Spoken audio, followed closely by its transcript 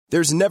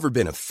There's never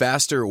been a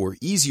faster or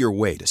easier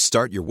way to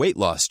start your weight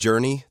loss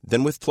journey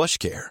than with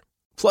PlushCare.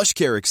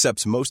 PlushCare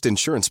accepts most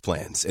insurance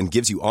plans and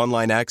gives you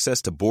online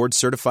access to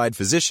board-certified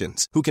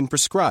physicians who can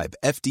prescribe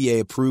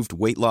FDA-approved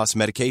weight loss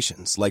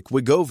medications like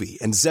Wegovy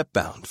and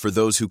Zepbound for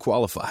those who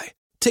qualify.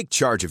 Take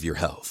charge of your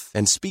health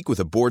and speak with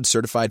a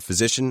board-certified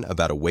physician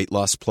about a weight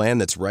loss plan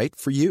that's right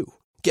for you.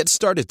 Get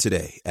started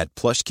today at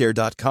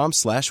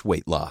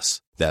plushcare.com/weight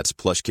loss. That's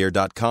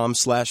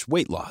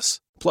plushcare.com/weight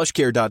loss.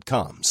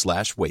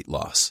 plushcare.com/weight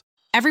loss.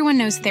 Everyone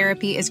knows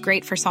therapy is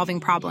great for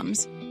solving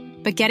problems,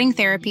 but getting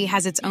therapy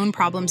has its own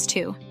problems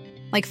too,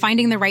 like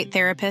finding the right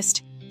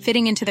therapist,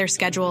 fitting into their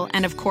schedule,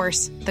 and of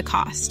course, the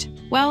cost.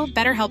 Well,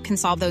 BetterHelp can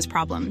solve those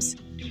problems.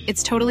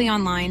 It's totally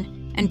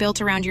online and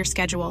built around your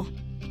schedule.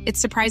 It's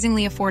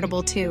surprisingly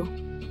affordable too.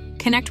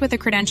 Connect with a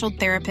credentialed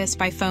therapist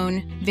by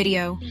phone,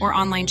 video, or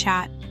online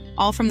chat,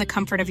 all from the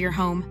comfort of your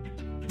home.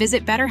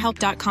 Visit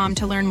BetterHelp.com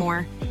to learn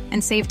more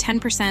and save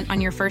 10%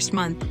 on your first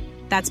month.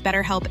 That's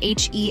BetterHelp,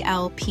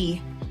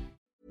 H-E-L-P.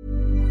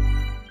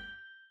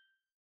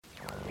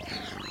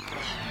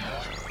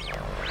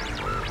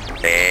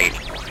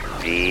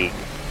 A-D-N.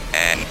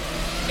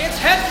 It's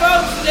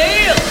Headphones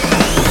Neil!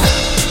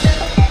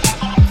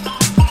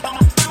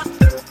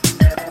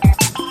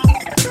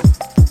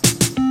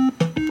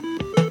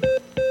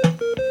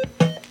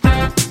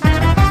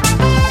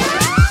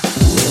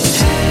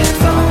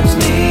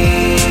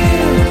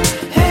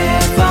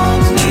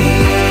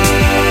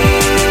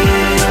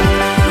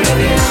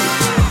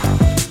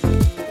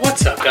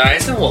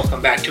 Guys, and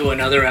welcome back to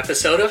another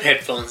episode of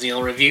Headphones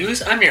Neil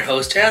Reviews. I'm your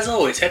host, as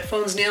always,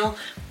 Headphones Neil,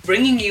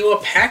 bringing you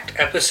a packed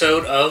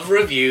episode of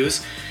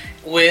reviews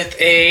with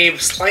a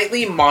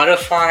slightly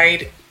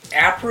modified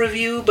app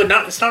review, but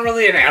it's not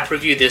really an app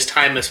review this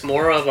time. It's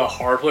more of a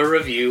hardware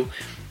review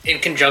in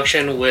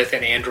conjunction with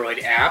an Android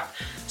app.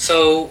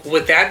 So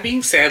with that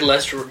being said,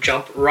 let's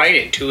jump right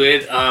into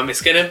it. It's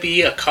going to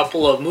be a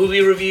couple of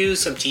movie reviews,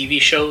 some TV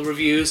show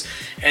reviews,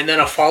 and then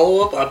a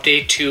follow-up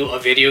update to a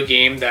video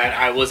game that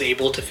I was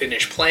able to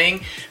finish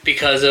playing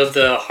because of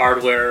the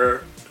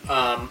hardware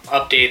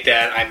update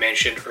that I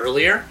mentioned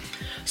earlier.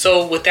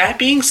 So with that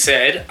being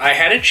said, I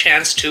had a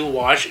chance to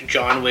watch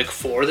John Wick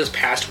 4 this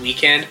past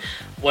weekend.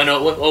 Went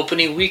out with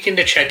opening weekend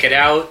to check it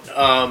out,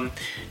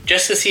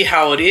 just to see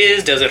how it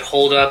is. Does it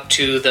hold up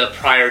to the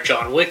prior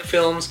John Wick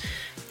films?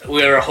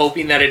 We are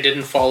hoping that it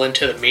didn't fall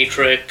into the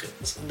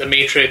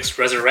Matrix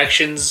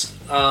Resurrections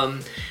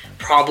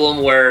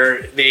problem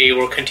where they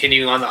were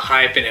continuing on the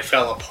hype and it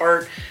fell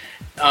apart.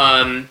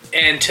 And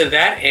to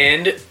that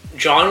end,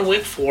 John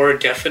Wick 4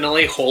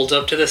 definitely holds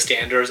up to the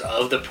standards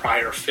of the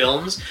prior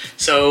films.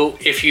 So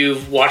if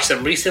you've watched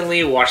them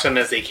recently, watched them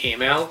as they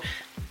came out,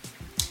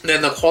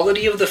 then the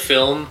quality of the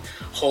film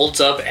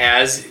holds up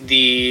as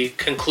the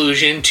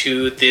conclusion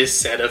to this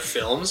set of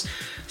films.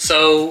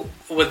 So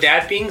with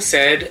that being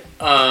said,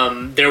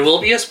 there will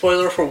be a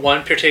spoiler for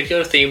one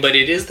particular thing, but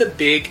it is the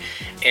big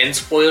end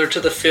spoiler to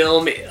the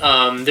film.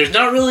 There's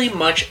not really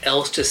much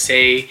else to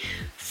say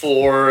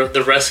for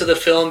the rest of the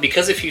film,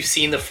 because if you've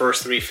seen the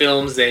first three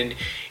films, then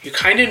you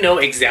kind of know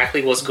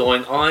exactly what's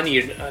going on.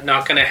 You're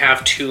not going to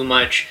have too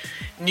much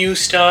new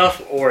stuff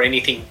or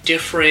anything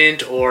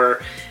different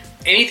or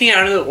anything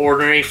out of the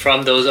ordinary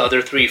from those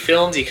other three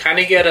films. You kind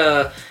of get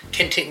a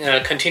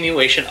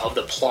continuation of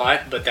the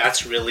plot, but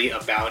that's really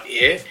about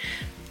it.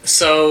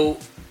 So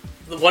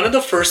one of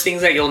the first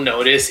things that you'll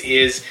notice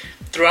is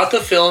throughout the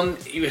film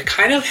you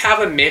kind of have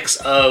a mix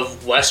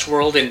of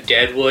Westworld and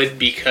Deadwood,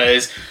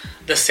 because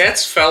the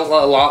sets felt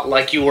a lot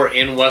like you were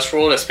in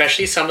Westworld,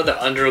 especially some of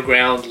the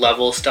underground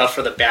level stuff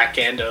for the back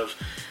end of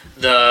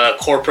the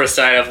corporate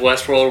side of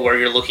Westworld, where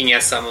you're looking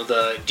at some of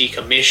the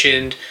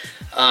decommissioned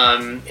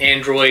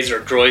androids or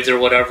droids or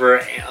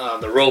whatever,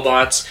 the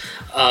robots,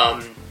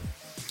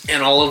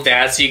 and all of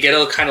that. So you get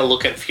a kind of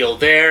look and feel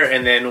there.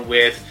 And then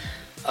with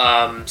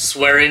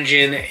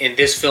Swearingen in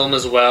this film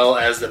as well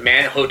as the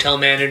hotel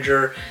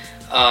manager,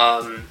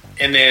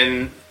 and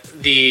then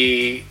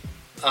the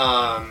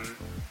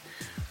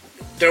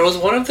there was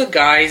one of the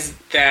guys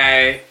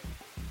that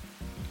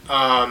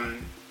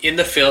in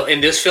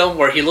this film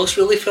where he looks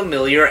really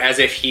familiar, as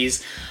if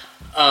he's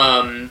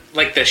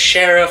like the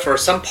sheriff or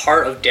some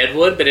part of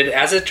Deadwood. But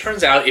as it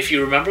turns out, if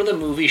you remember the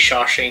movie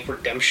Shawshank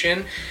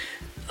Redemption,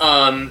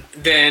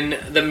 then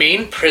the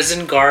main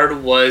prison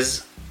guard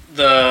was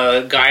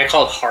the guy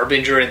called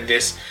Harbinger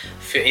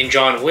in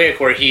John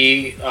Wick, where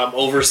he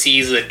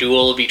oversees the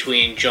duel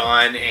between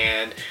John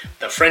and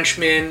the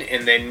Frenchman,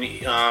 and then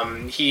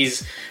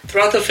he's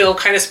throughout the film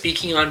kind of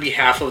speaking on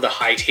behalf of the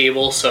High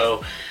Table.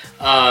 So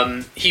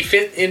he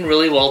fit in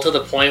really well to the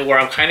point where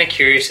I'm kind of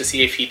curious to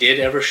see if he did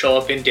ever show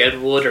up in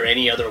Deadwood or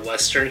any other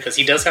Western, because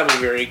he does have a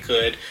very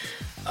good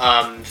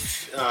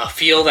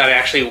feel that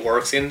actually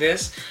works in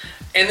this.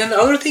 And then the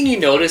other thing you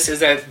notice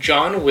is that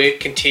John Wick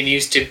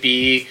continues to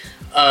be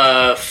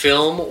a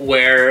film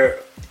where,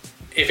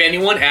 if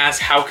anyone asks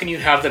how can you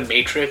have the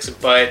Matrix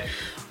but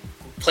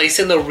place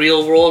in the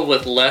real world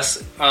with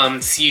less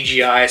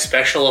CGI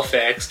special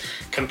effects,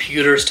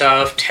 computer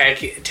stuff,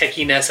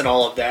 techiness, and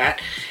all of that.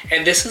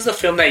 And this is the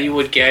film that you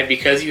would get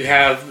because you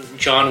have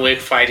John Wick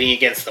fighting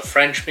against the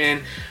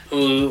Frenchman,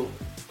 who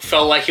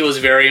felt like it was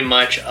very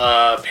much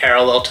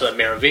parallel to the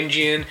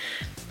Merovingian.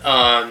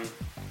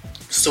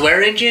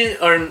 Swearingen,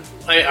 or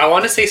I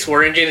want to say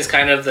Swearingen is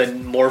kind of the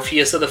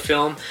Morpheus of the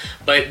film,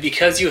 but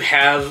because you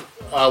have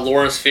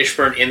Lawrence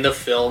Fishburne in the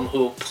film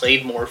who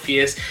played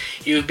Morpheus,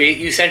 you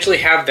essentially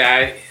have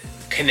that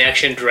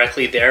connection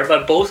directly there.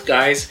 But both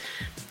guys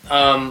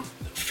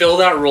fill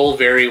that role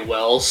very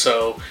well,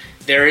 so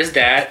there is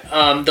that.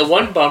 The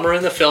one bummer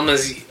in the film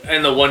is,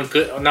 and the one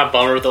good, not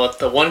bummer,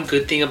 the one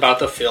good thing about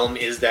the film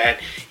is that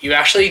you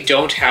actually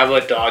don't have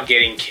a dog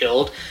getting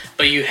killed,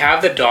 but you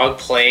have the dog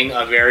playing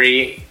a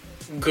very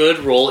good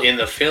role in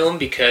the film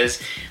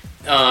because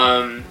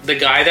the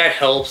guy that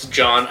helps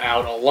John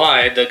out a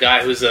lot, the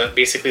guy who's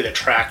basically the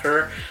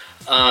tracker,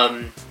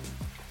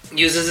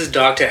 uses his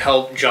dog to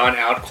help John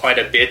out quite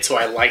a bit, so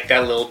I like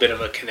that little bit of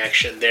a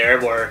connection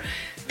there where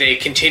they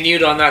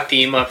continued on that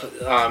theme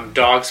of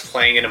dogs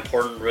playing an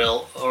important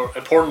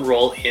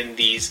role in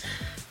these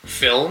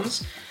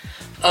films.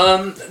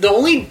 The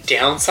only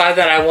downside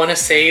that I want to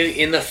say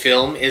in the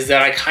film is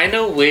that I kind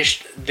of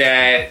wished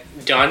that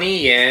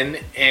Donnie Yen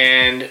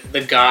and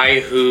the guy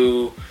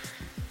who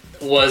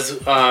was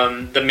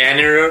the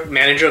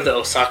manager of the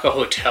Osaka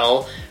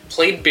Hotel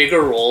played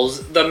bigger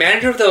roles. The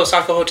manager of the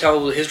Osaka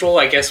Hotel, his role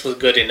I guess was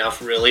good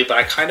enough really, but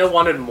I kind of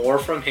wanted more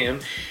from him.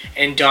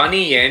 And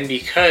Donnie Yen,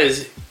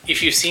 because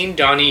if you've seen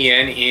Donnie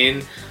Yen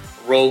in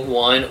Rogue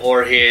One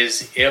or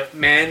his Ip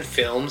Man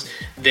films,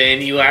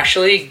 then you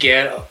actually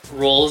get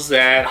roles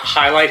that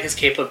highlight his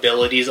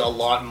capabilities a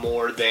lot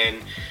more than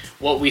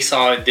what we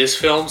saw in this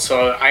film.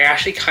 So I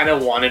actually kind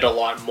of wanted a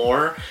lot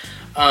more.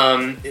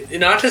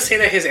 Not to say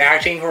that his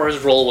acting or his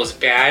role was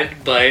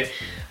bad, but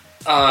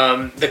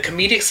the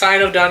comedic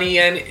side of Donnie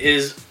Yen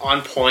is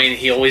on point.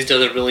 He always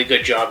does a really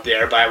good job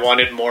there, but I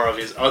wanted more of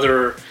his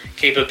other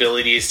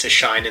capabilities to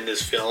shine in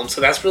this film.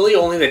 So that's really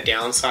only the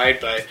downside,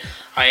 but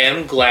I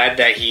am glad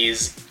that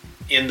he's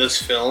in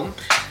this film.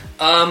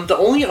 The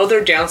only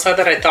other downside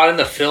that I thought in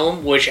the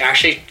film, which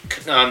actually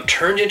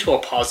turned into a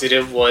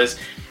positive, was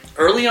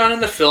early on in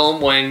the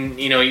film when,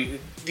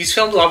 these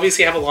films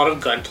obviously have a lot of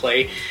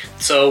gunplay.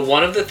 So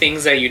one of the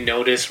things that you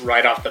notice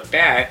right off the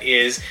bat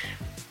is,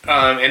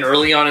 and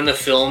early on in the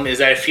film, is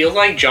that I feel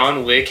like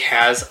John Wick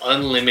has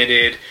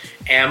unlimited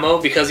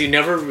ammo because you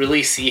never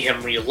really see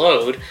him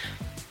reload.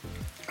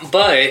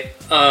 But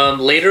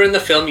later in the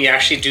film, you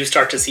actually do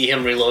start to see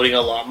him reloading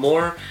a lot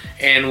more.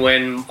 And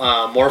when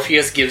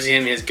Morpheus gives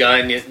him his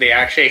gun, they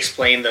actually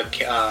explain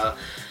the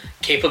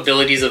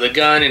capabilities of the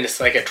gun, and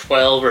it's like a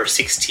 12 or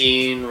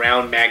 16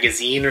 round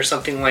magazine or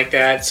something like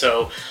that.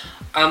 So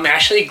I'm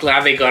actually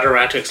glad they got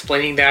around to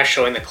explaining that,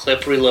 showing the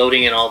clip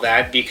reloading and all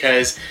that,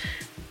 because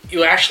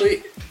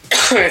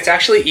it's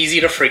actually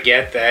easy to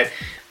forget that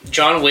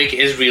John Wick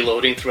is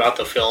reloading throughout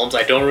the films.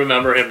 I don't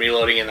remember him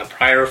reloading in the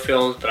prior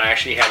films, but I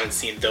actually haven't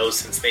seen those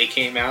since they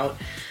came out.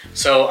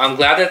 So I'm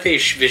glad that they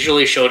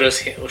visually showed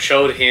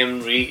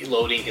him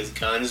reloading his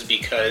guns,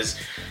 because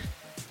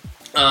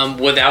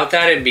without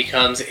that it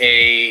becomes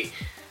a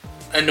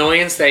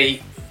annoyance that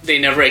they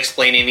never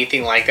explain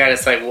anything like that.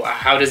 It's like,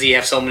 how does he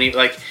have so many,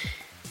 like,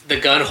 the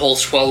gun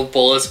holds 12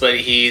 bullets, but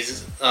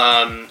he's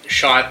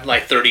shot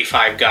like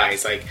 35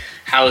 guys. Like,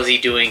 how is he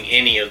doing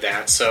any of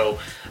that? So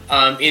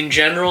in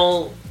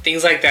general,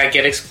 things like that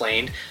get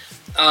explained.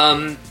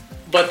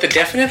 But the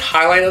definite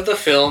highlight of the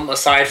film,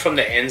 aside from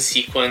the end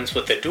sequence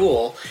with the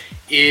duel,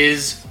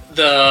 is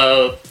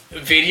the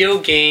video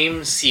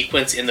game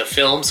sequence in the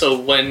film. So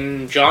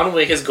when John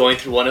Wick is going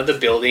through one of the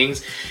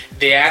buildings,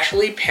 they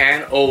actually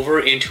pan over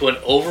into an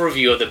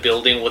overview of the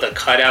building with a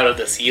cutout of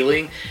the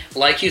ceiling,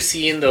 like you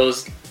see in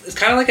those. It's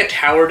kind of like a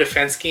tower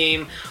defense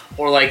game,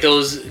 or like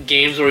those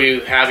games where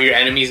you have your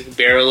enemies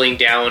barreling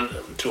down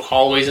through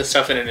hallways and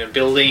stuff, and in a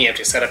building you have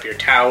to set up your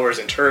towers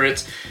and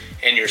turrets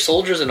and your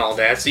soldiers and all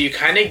that. So you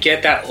kind of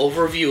get that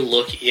overview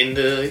look in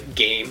the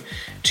game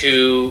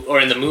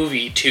or in the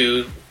movie,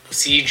 to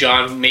see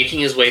John making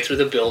his way through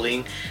the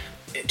building,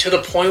 to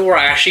the point where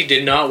I actually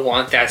did not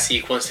want that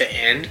sequence to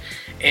end.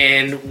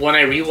 And when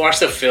I rewatch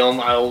the film,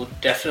 I will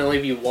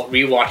definitely be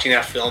rewatching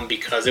that film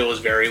because it was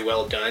very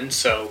well done.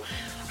 So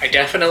I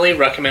definitely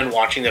recommend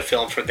watching the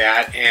film for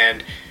that.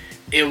 And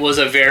it was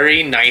a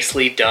very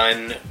nicely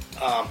done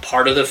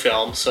part of the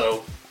film.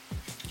 So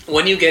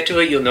when you get to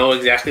it, you'll know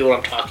exactly what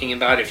I'm talking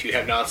about if you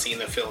have not seen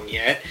the film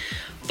yet.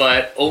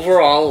 But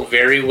overall,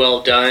 very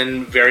well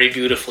done, very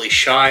beautifully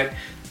shot.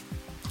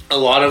 A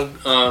lot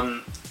of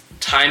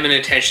time and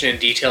attention and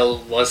detail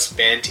was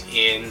spent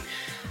in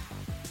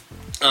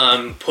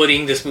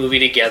putting this movie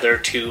together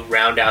to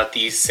round out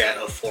these set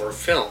of 4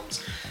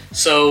 films.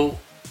 So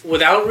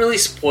without really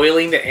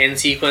spoiling the end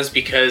sequence,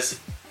 because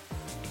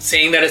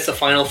saying that it's the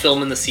final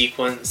film in the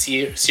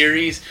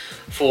series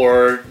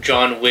for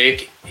John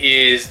Wick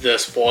is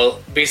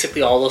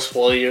basically all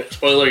the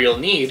spoiler you'll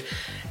need.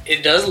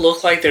 It does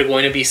look like they're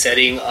going to be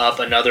setting up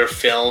another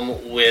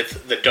film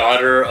with the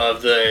daughter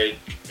of the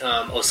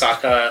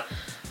Osaka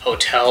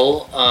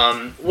hotel,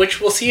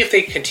 which we'll see if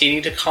they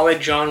continue to call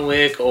it John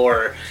Wick,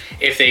 or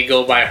if they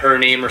go by her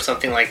name or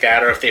something like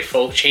that, or if they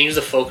change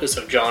the focus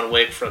of John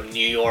Wick from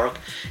New York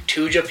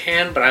to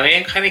Japan. But I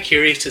am kind of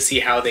curious to see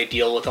how they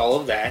deal with all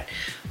of that.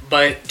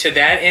 But to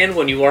that end,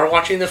 when you are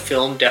watching the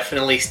film,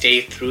 definitely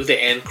stay through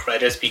the end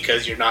credits,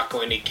 because you're not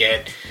going to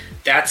get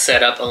that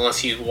setup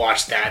unless you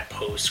watch that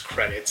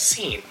post-credits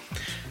scene.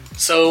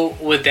 So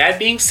with that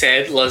being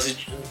said, let's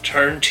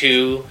turn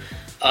to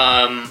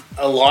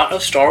a lot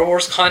of Star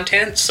Wars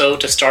content. So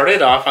to start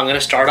it off, I'm going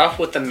to start off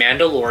with The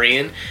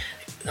Mandalorian,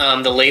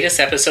 the latest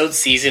episode,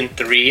 Season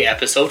 3,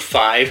 Episode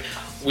 5,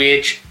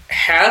 which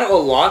had a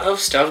lot of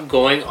stuff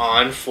going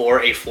on for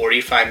a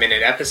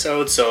 45-minute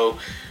episode. So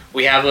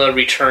we have a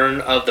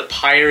return of the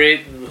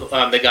pirate,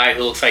 the guy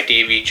who looks like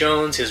Davy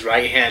Jones, his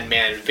right-hand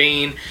man,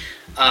 Vane.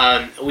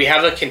 We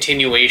have a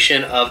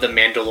continuation of the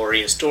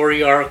Mandalorian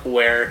story arc,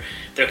 where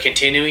they're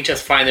continuing to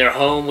find their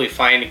home. We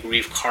find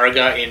Greef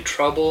Karga in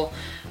trouble.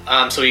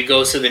 So he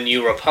goes to the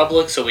New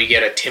Republic. So we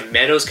get a Tim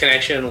Meadows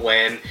connection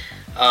when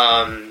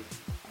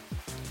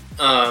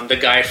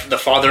the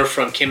father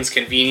from Kim's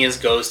Convenience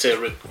goes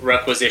to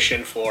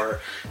requisition for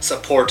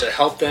support to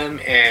help them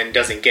and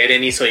doesn't get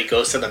any. So he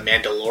goes to the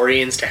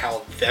Mandalorians to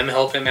help them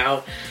help him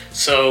out.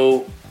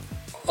 So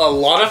a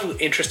lot of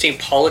interesting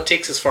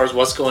politics as far as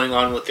what's going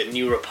on with the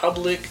New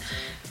Republic.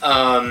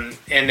 And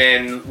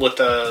then with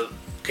the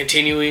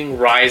continuing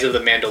rise of the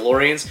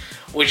Mandalorians,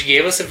 which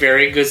gave us a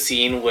very good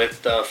scene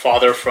with the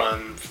father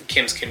from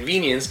Kim's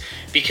Convenience,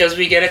 because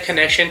we get a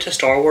connection to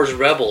Star Wars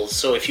Rebels.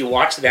 So if you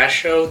watch that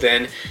show,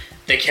 then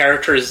the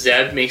character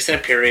Zeb makes an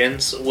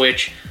appearance,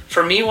 which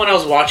for me, when I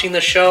was watching the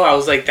show, I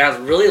was like,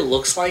 that really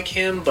looks like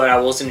him, but I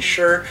wasn't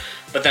sure.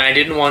 But then I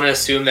didn't want to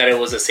assume that it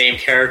was the same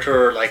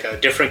character or like a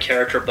different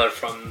character, but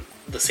from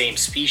the same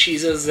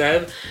species as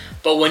Zeb.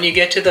 But when you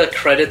get to the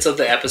credits of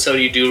the episode,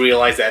 you do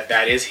realize that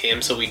that is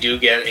him. So we do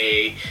get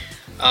a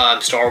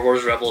Star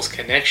Wars Rebels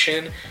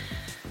connection.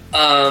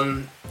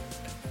 But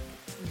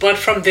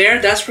from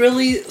there, that's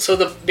really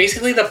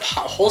basically the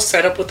whole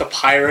setup with the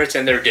pirates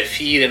and their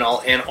defeat and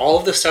all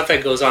of the stuff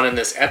that goes on in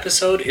this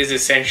episode is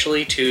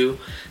essentially to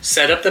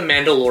set up the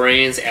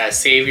Mandalorians as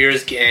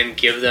saviors and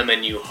give them a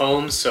new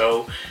home.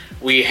 So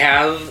we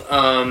have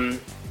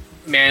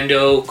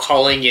Mando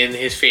calling in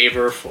his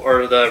favor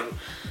for the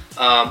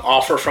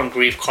offer from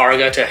Greef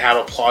Karga to have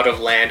a plot of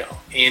land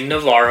in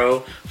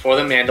Navarro for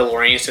the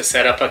Mandalorians to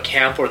set up a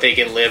camp where they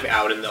can live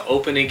out in the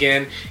open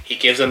again. He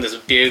gives them this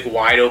big,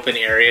 wide open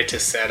area to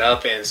set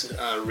up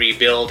and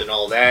rebuild and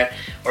all that,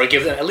 or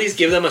at least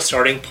give them a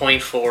starting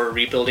point for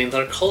rebuilding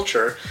their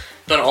culture,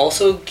 but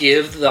also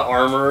give the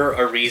armor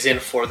a reason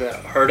for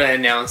her to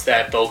announce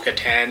that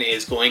Bo-Katan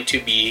is going to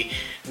be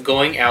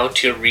going out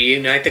to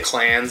reunite the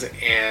clans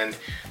and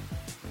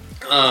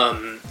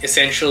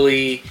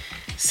essentially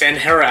send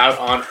her out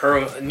on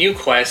her new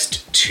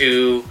quest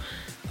to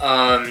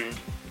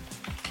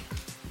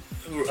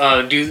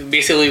do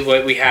basically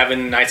what we have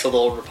in Knights of the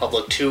Old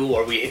Republic 2,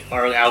 where we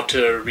are out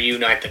to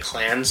reunite the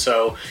clan.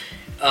 So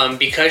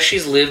because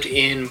she's lived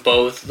in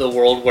both the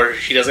world where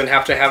she doesn't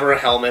have to have her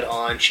helmet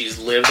on, she's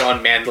lived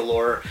on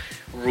Mandalore,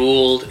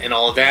 ruled and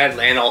all of that,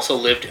 and also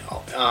lived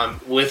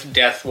with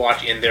Death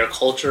Watch in their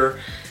culture.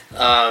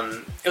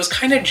 It was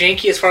kind of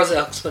janky as far as the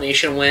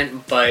explanation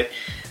went, but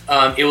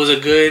it was a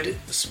good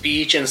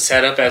speech and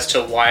setup as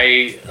to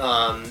why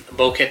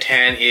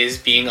Bo-Katan is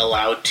being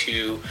allowed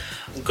to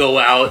go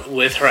out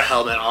with her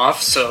helmet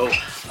off. So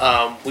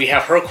we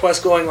have her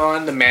quest going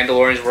on. The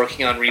Mandalorians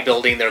working on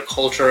rebuilding their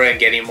culture and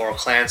getting more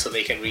clans so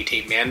they can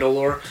retake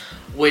Mandalore,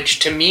 which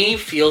to me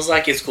feels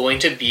like it's going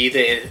to be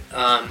the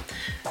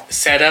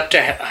setup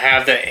to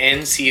have the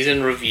end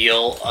season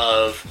reveal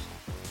of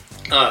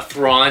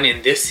Thrawn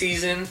in this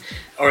season,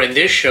 or in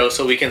this show,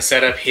 so we can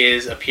set up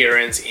his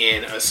appearance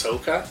in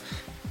Ahsoka.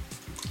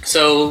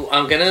 So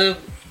I'm gonna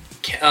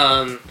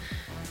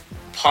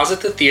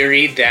posit the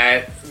theory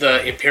that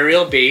the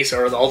Imperial base,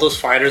 or all those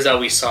fighters that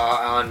we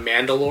saw on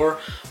Mandalore,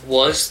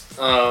 was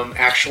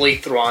actually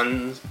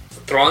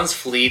Thrawn's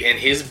fleet and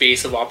his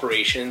base of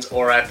operations,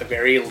 or at the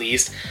very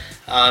least,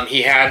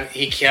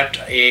 he kept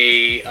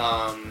a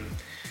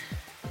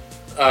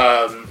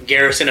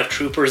garrison of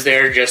troopers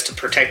there just to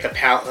protect the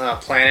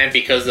planet,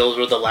 because those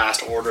were the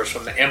last orders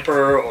from the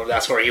Emperor, or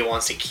that's where he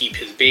wants to keep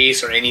his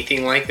base, or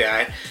anything like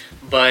that.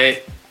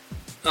 But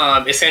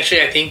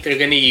essentially, I think they're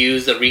going to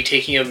use the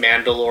retaking of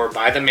Mandalore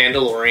by the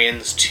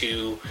Mandalorians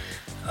to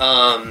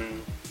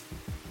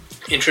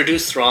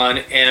introduce Thrawn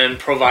and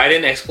provide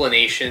an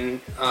explanation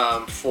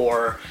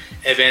for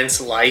events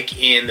like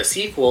in the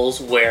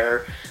sequels,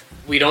 where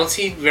we don't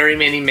see very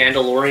many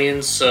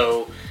Mandalorians,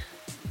 so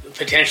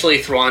potentially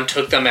Thrawn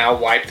took them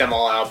out, wiped them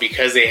all out,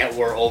 because they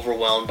were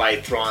overwhelmed by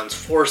Thrawn's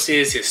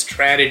forces, his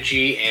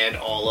strategy, and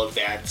all of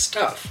that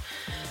stuff.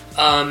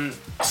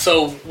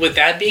 So with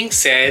that being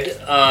said,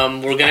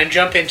 we're going to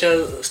jump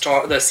into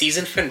the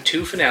Season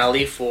 2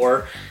 finale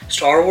for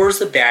Star Wars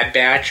The Bad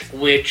Batch,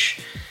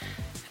 which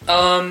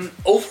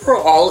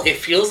Overall, it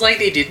feels like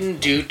they didn't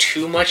do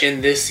too much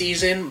in this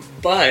season,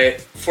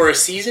 but for a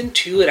season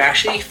 2, it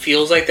actually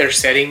feels like they're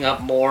setting up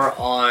more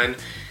on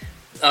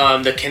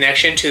the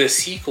connection to the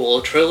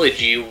sequel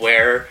trilogy,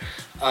 where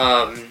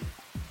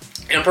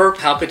Emperor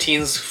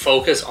Palpatine's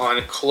focus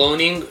on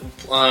cloning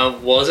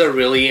was a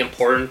really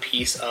important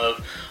piece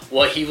of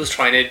what he was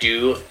trying to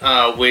do,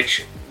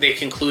 which they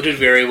concluded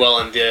very well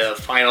in the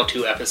final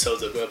 2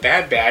 episodes of The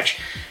Bad Batch,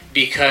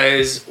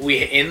 because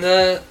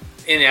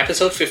in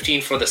episode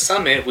 15 for the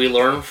summit, we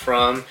learn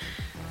from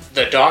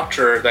the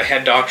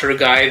head doctor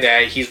guy,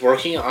 that he's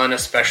working on a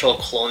special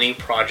cloning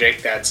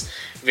project that's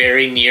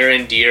very near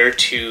and dear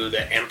to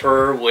the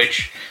Emperor,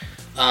 which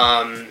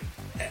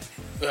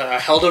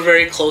held it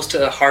very close to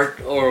the heart,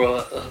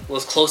 or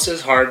was close to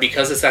his heart,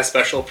 because it's that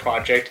special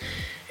project.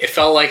 It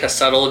felt like a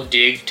subtle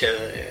dig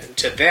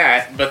to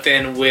that, but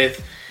then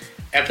with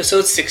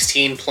episode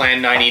 16,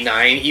 Plan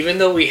 99, even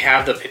though we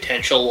have the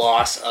potential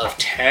loss of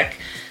Tech,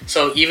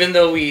 so even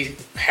though we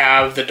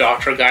have the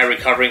doctor guy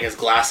recovering his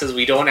glasses,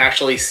 we don't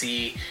actually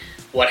see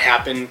what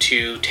happened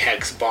to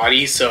Tech's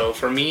body. So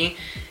for me,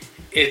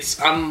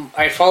 it's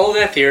I follow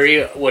that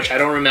theory, which I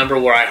don't remember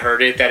where I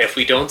heard it, that if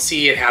we don't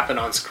see it happen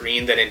on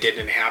screen, then it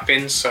didn't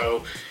happen.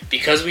 So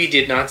because we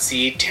did not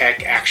see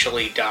Tech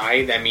actually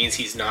die, that means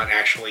he's not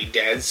actually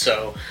dead.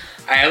 So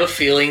I have a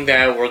feeling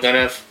that we're going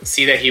to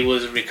see that he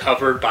was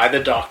recovered by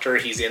the doctor.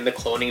 He's in the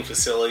cloning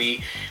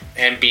facility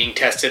and being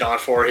tested on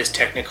for his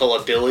technical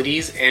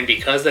abilities. And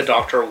because the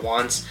doctor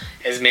wants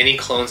as many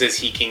clones as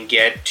he can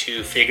get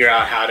to figure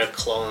out how to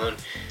clone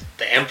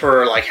the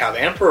Emperor like how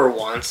the Emperor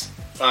wants,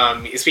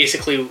 it's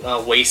basically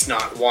waste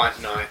not,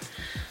 want not.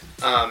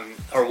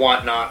 Or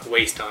want not,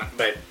 waste not.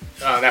 But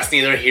that's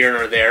neither here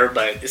nor there.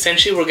 But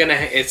essentially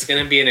it's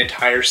going to be an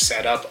entire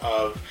setup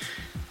of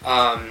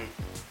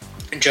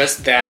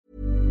just that.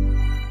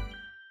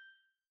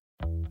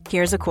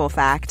 Here's a cool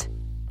fact.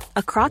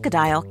 A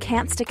crocodile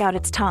can't stick out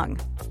its tongue.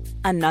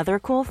 Another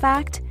cool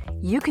fact,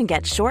 you can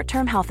get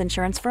short-term health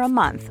insurance for a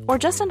month or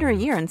just under a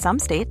year in some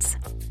states.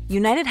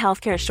 United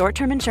Healthcare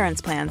short-term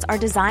insurance plans are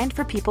designed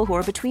for people who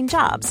are between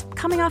jobs,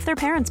 coming off their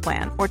parents'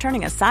 plan, or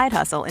turning a side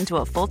hustle into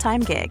a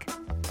full-time gig.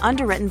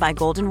 Underwritten by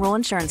Golden Rule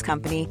Insurance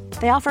Company,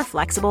 they offer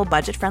flexible,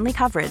 budget-friendly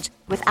coverage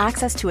with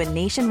access to a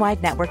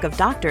nationwide network of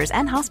doctors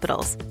and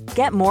hospitals.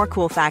 Get more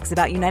cool facts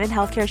about United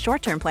Healthcare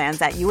short-term plans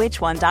at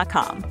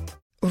uh1.com.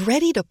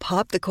 Ready to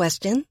pop the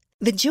question?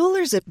 The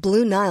jewelers at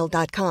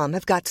BlueNile.com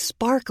have got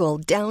sparkle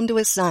down to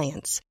a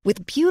science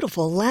with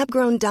beautiful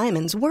lab-grown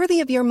diamonds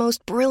worthy of your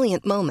most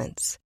brilliant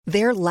moments.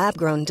 Their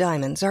lab-grown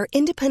diamonds are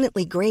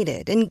independently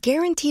graded and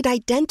guaranteed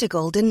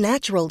identical to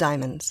natural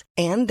diamonds,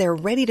 and they're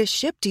ready to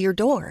ship to your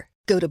door.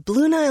 Go to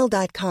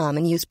BlueNile.com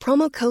and use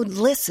promo code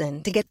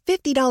LISTEN to get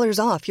 $50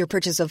 off your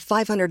purchase of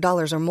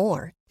 $500 or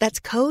more.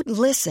 That's code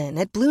LISTEN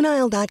at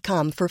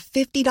BlueNile.com for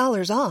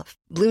 $50 off.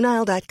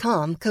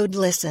 BlueNile.com, code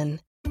LISTEN.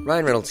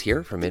 Ryan Reynolds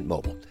here from Mint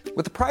Mobile.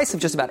 With the price of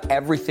just about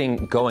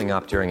everything going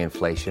up during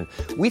inflation,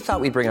 we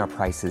thought we'd bring our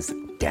prices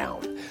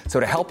down. So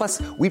to help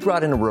us, we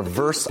brought in a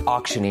reverse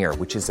auctioneer,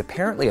 which is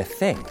apparently a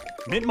thing.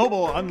 Mint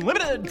Mobile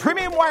Unlimited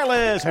Premium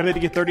Wireless. How to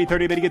get 30,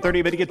 30, bit to get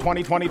 30, bit to get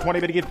 20, 20, 20,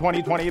 bit to get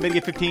 20, 20, bit to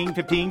get 15,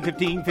 15,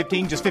 15,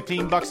 15, just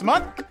 $15 a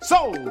month?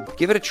 Sold!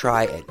 Give it a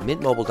try at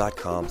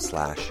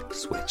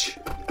mintmobile.com/switch.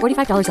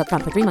 $45 up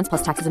front for 3 months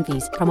plus taxes and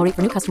fees. Promo rate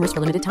for new customers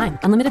for limited time.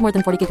 Unlimited more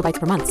than 40 gigabytes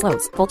per month.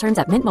 Slows full terms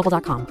at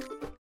mintmobile.com.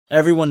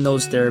 Everyone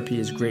knows therapy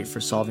is great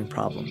for solving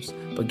problems,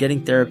 but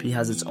getting therapy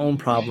has its own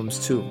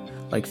problems too,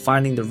 like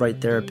finding the right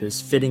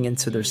therapist, fitting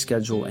into their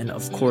schedule, and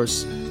of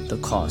course, the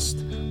cost.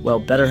 Well,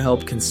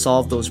 BetterHelp can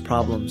solve those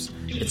problems.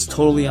 It's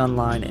totally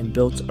online and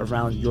built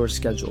around your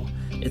schedule.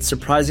 It's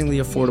surprisingly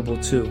affordable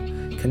too.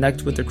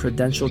 Connect with a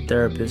credentialed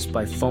therapist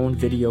by phone,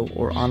 video,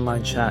 or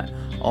online chat,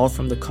 all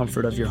from the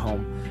comfort of your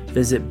home.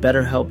 Visit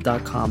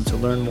BetterHelp.com to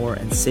learn more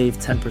and save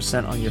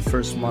 10% on your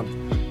first month.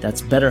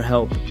 That's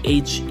BetterHelp,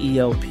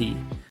 H-E-L-P.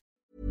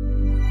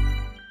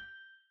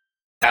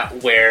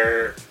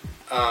 Where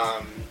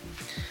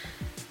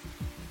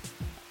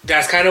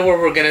that's kind of where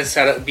we're going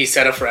to be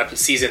set up for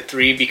season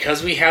 3,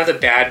 because we have the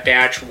Bad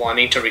Batch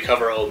wanting to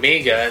recover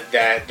Omega,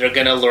 that they're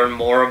going to learn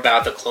more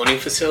about the cloning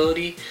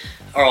facility,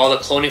 or all the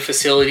cloning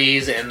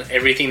facilities and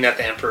everything that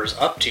the Emperor's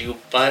up to.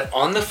 But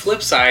on the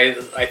flip side,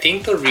 I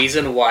think the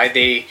reason why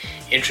they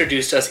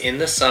introduced us in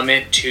the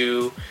summit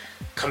to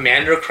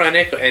Commander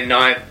Krennic and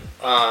not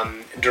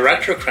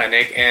Director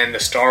Krennic and the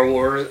Star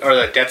Wars or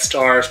the Death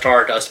Star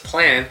Stardust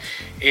plan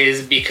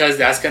is because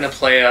that's going to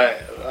play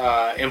a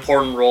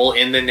important role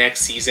in the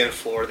next season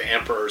for the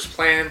Emperor's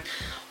plan,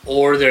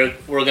 or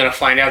we're going to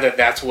find out that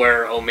that's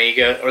where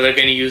Omega, or they're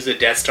going to use the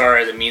Death Star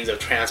as a means of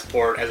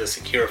transport, as a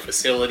secure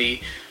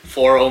facility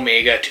for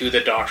Omega to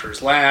the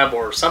Doctor's lab,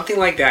 or something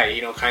like that,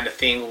 kind of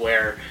thing,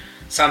 where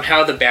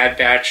somehow the Bad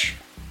Batch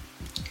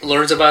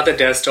learns about the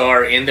Death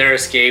Star. In their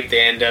escape,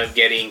 they end up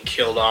getting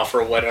killed off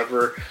or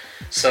whatever.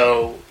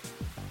 So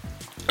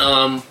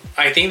I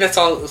I think that's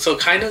all. So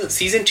kind of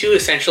season 2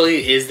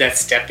 essentially is that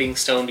stepping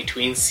stone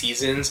between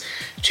seasons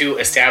to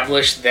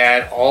establish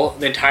that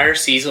the entire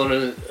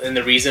season and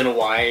the reason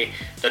why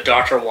the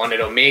Doctor wanted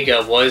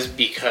Omega was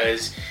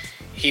because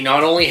he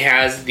not only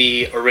has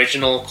the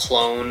original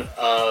clone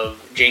of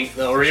the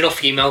original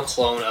female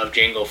clone of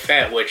Jango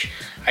Fett, which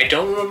I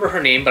don't remember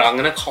her name, but I'm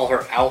going to call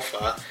her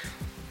Alpha.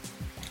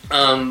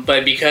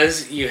 But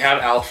because you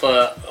have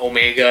Alpha,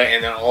 Omega,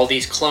 and then all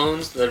these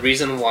clones, the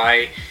reason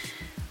why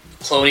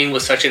cloning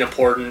was such an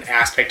important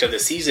aspect of the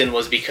season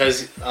was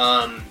because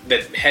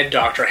the head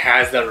doctor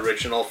has that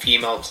original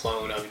female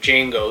clone of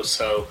Jango,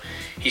 so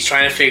he's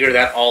trying to figure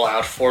that all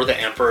out for the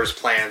Emperor's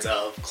plans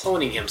of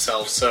cloning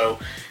himself. So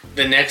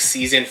the next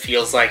season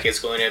feels like it's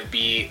going to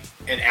be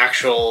an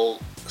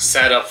actual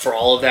setup for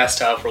all of that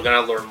stuff. We're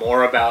going to learn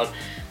more about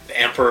the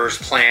Emperor's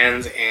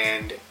plans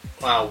and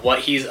what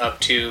he's up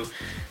to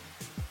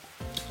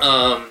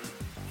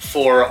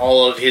for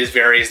all of his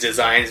various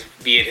designs,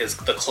 be it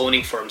the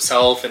cloning for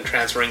himself and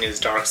transferring his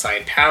dark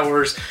side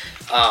powers,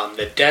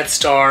 the Death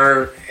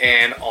Star,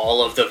 and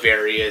all of the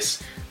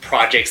various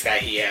projects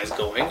that he has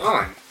going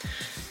on.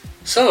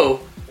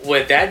 So,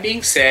 with that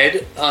being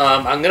said,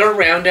 I'm going to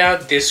round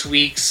out this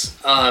week's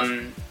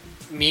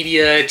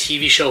media,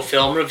 TV show,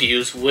 film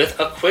reviews with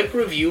a quick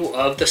review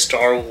of the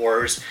Star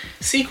Wars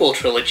sequel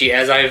trilogy,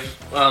 as I've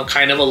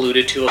kind of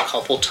alluded to a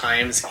couple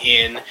times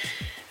in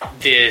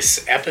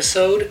this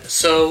episode.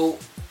 So,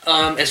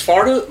 as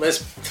part of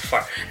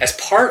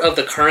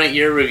the current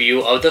year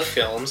review of the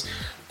films,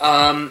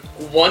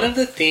 one of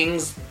the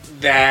things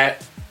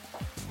that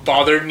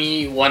bothered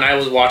me when I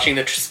was watching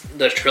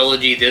the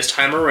trilogy this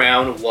time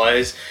around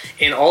was,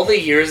 in all the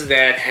years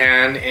that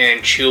Han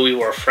and Chewie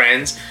were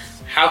friends,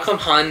 how come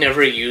Han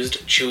never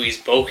used Chewie's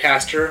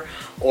bowcaster,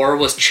 or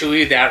was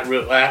Chewie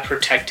that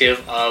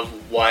protective of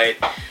what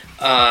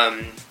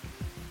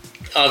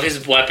of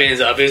his weapons,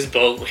 of his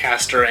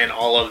bowcaster, and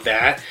all of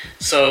that?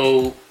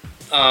 So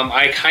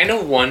I kind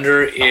of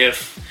wonder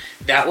if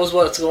that was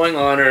what's going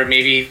on, or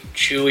maybe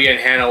Chewie and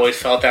Han always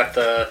felt that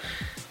the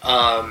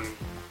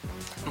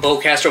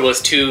bowcaster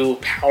was too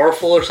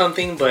powerful or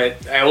something, but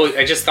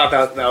I just thought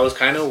that was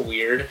kind of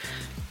weird.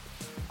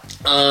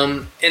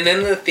 And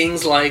then the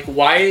things like,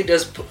 why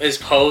is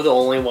Poe the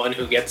only one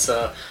who gets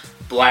a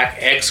black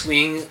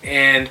X-Wing,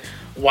 and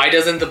why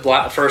doesn't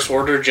the First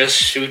Order just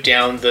shoot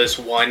down this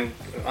one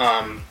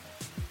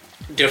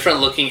different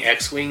looking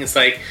X-Wing? It's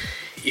like,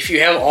 if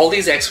you have all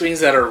these X-Wings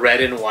that are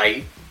red and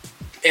white,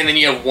 and then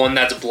you have one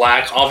that's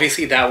black,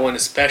 obviously that one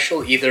is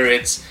special. Either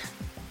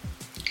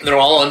they're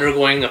all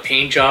undergoing a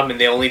paint job and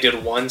they only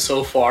did one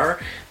so far,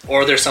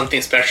 or there's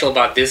something special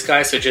about this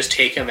guy, so just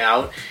take him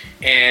out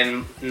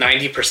and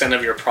 90%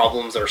 of your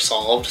problems are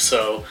solved.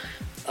 So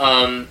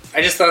I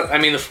just thought,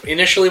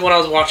 initially when I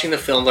was watching the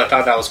films, I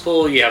thought that was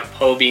cool. You have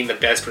Poe being the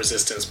best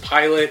Resistance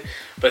pilot,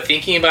 but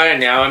thinking about it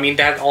now,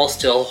 that all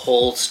still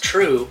holds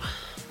true.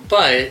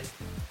 But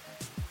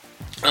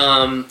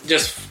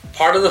just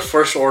part of the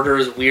First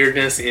Order's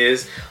weirdness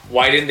is,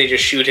 why didn't they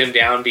just shoot him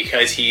down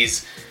because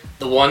he's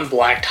the one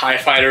black TIE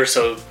fighter,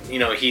 so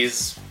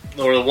he's,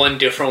 or the one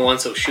different one,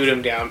 so shoot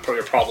him down,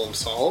 your problem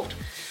solved.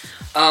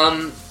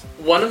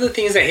 One of the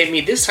things that hit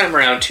me this time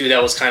around too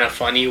that was kind of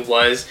funny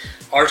was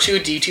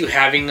R2-D2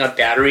 having a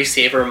battery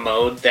saver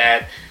mode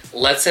that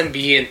lets him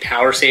be in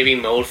power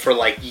saving mode for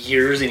like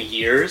years and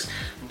years,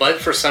 but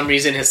for some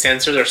reason his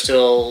sensors are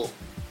still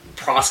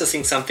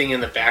processing something in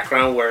the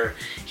background where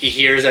he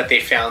hears that they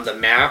found the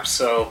map.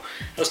 So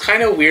it was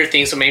kind of a weird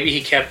thing. So maybe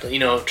he kept,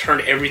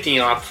 turned everything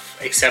off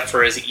except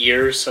for his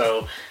ears.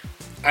 So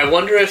I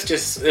wonder if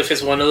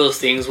it's one of those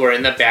things where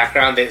in the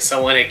background that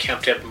someone had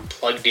kept him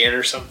plugged in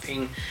or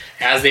something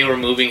as they were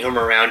moving him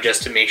around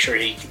just to make sure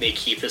they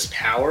keep his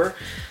power.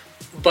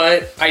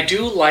 But I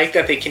do like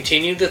that they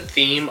continue the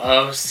theme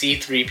of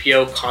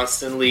C-3PO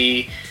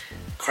constantly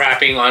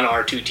crapping on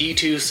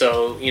R2-D2.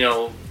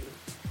 So,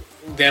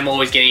 them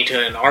always getting into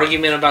an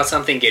argument about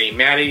something, getting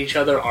mad at each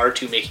other,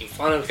 R2 making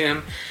fun of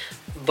him.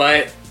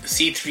 But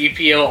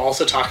C-3PO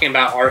also talking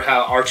about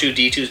how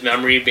R2-D2's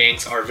memory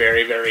banks are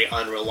very, very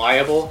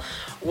unreliable,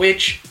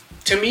 which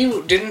to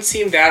me didn't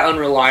seem that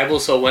unreliable.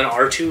 So when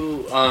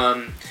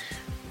R2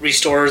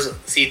 restores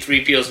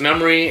C-3PO's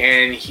memory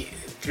and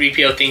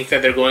 3PO thinks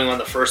that they're going on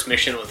the first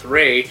mission with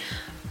Rey,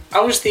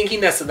 I was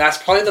thinking that's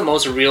probably the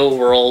most real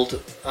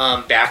world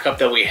backup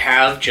that we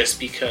have, just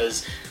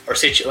because, or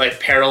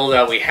parallel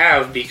that we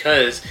have,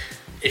 because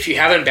if you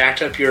haven't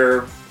backed up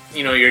your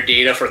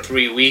data for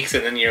 3 weeks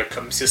and then your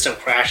system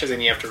crashes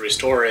and you have to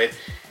restore it,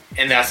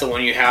 and that's the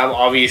one you have,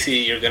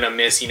 obviously you're going to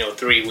miss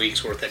 3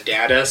 weeks worth of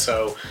data.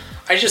 So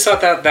I just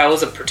thought that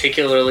was a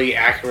particularly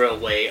accurate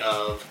way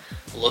of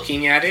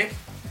looking at it.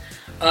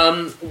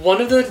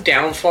 One of the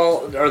down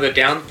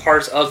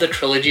parts of the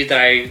trilogy that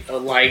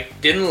I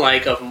didn't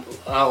like,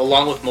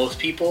 along with most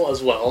people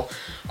as well,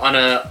 on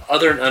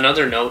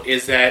another note,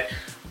 is that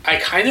I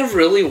kind of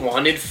really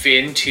wanted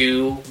Finn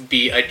to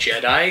be a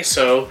Jedi.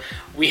 So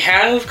we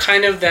have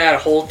kind of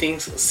that whole thing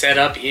set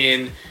up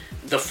in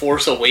The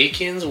Force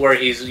Awakens, where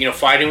he's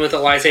fighting with a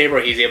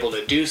lightsaber, he's able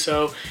to do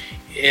so.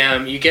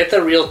 you get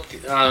the real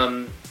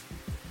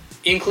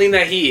inkling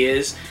that he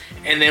is.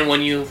 And then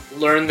when you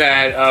learn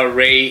that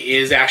Rey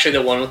is actually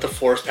the one with the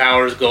Force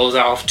powers, goes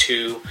off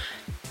to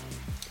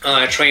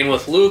train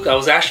with Luke, I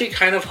was actually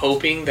kind of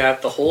hoping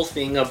that the whole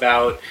thing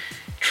about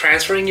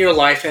transferring your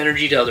life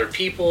energy to other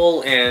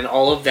people and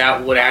all of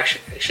that would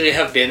actually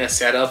have been a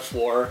setup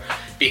for,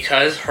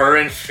 because her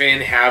and Finn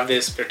have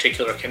this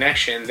particular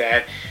connection,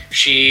 that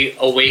she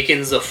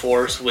awakens the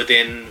Force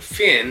within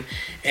Finn,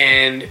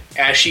 and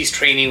as she's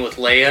training with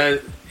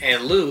Leia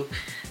and Luke,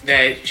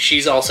 that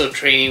she's also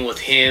training with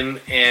him,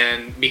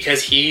 and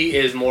because he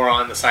is more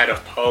on the side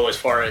of Poe as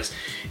far as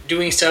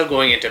doing stuff,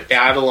 going into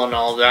battle and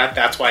all that,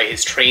 that's why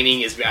his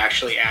training is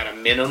actually at a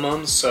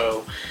minimum.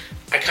 So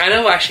I kind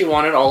of actually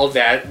wanted all of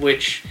that,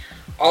 which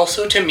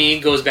also to me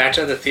goes back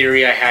to the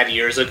theory I had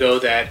years ago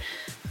that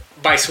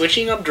by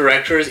switching up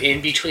directors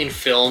in between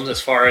films, as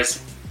far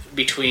as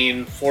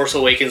between Force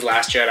Awakens,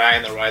 Last Jedi,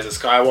 and The Rise of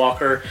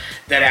Skywalker,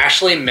 that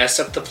actually messed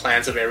up the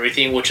plans of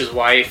everything, which is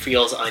why it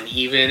feels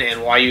uneven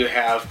and why you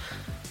have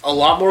a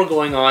lot more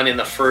going on in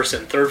the first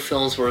and third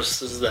films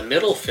versus the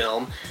middle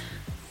film.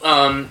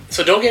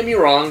 So don't get me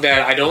wrong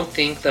that I don't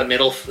think that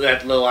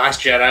The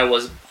Last Jedi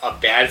was a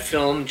bad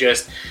film,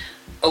 just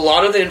a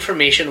lot of the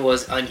information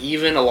was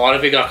uneven, a lot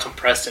of it got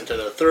compressed into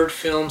the third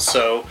film,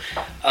 so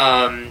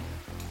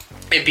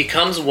it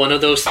becomes one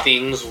of those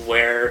things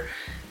where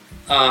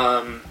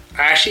I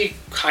actually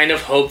kind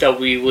of hope that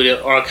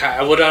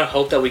I would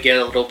hope that we get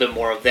a little bit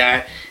more of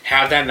that,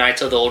 have that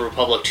Knights of the Old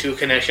Republic 2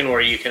 connection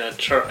where you can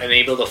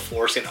enable the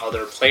Force in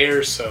other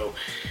players, so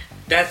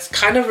that's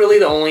kind of really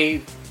the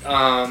only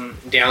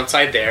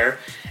downside there.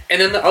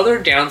 And then the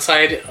other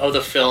downside of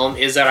the film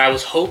is that I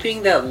was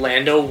hoping that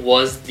Lando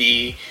was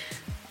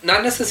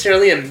not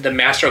necessarily the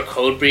master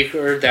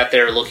codebreaker that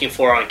they're looking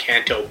for on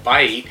Canto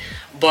Bight,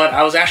 but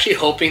I was actually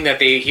hoping that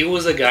he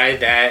was a guy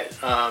that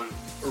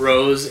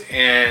Rose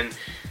and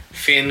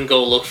Finn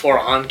go look for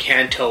on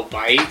Canto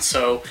Bight.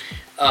 So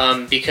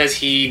because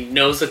he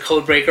knows the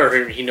codebreaker,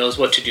 or he knows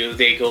what to do,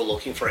 they go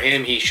looking for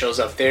him. He shows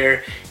up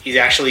there. He's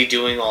actually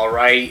doing all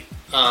right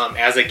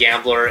as a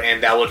gambler,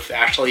 and that would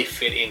actually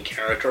fit in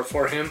character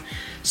for him.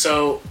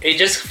 So it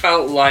just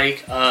felt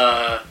like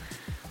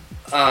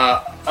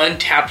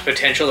untapped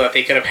potential that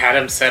they could have had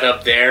him set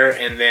up there,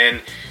 and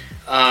then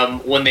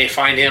when they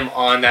find him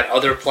on that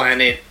other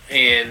planet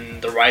in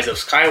The Rise of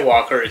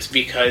Skywalker, it's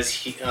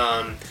because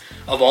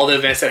of all the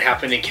events that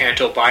happened in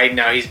Canto Bight,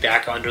 now he's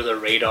back under the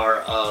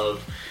radar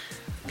of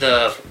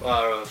the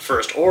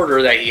First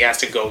Order, that he has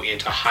to go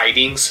into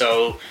hiding.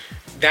 So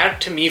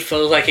that to me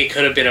feels like it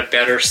could have been a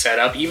better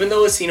setup, even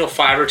though it's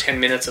 5 or 10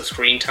 minutes of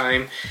screen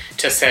time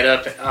to set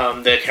up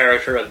the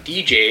character of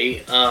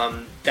DJ.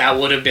 That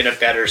would have been a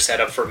better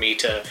setup for me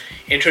to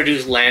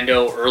introduce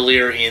Lando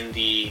earlier in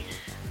the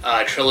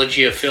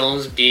trilogy of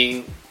films,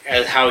 being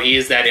as how he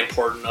is that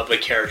important of a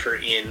character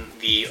in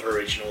the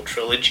original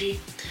trilogy.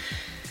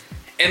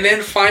 And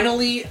then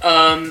finally,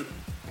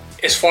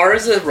 as far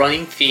as the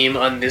running theme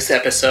on this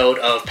episode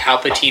of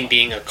Palpatine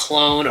being a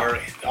clone, or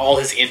all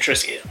his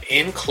interest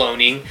in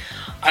cloning,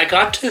 I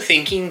got to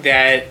thinking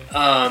that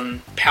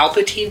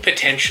Palpatine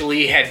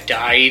potentially had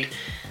died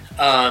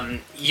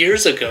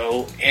years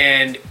ago,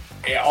 and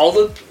all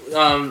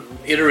the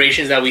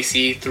iterations that we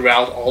see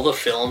throughout all the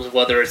films,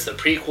 whether it's the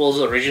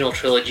prequels, original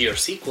trilogy, or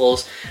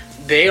sequels,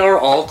 they are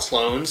all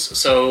clones.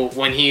 So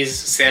when he's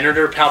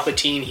Senator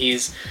Palpatine,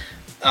 he's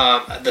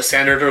the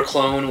Senator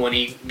clone. When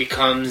he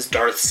becomes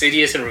Darth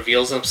Sidious and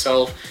reveals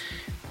himself,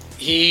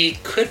 he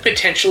could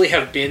potentially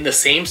have been the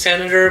same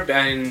Senator,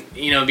 and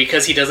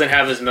because he doesn't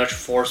have as much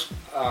Force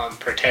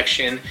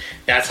protection,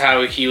 that's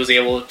how he was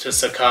able to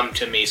succumb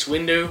to Mace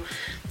Windu.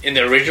 In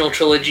the original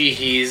trilogy,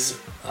 he's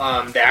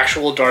the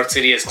actual Darth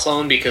Sidious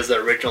clone because the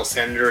original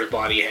Senator's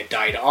body had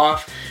died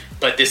off.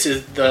 But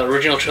the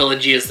original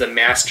trilogy is the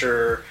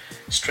Master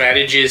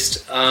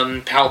Strategist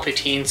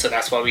Palpatine, so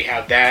that's why we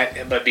have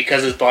that. But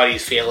because his body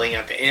is failing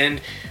at the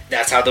end,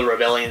 that's how the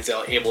rebellion's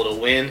able to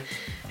win.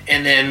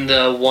 And then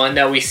the one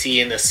that we see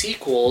in the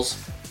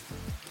sequels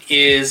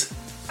is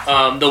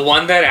the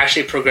one that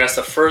actually progressed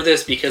the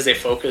furthest, because they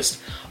focused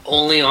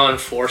only on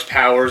Force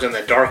powers and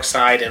the dark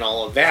side and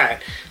all of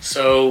that.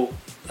 So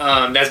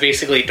that's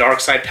basically dark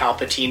side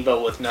Palpatine,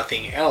 but with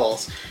nothing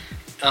else.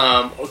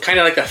 Kind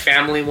of like the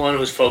family one,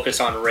 who's focused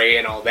on Rey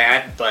and all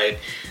that, but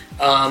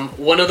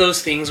one of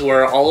those things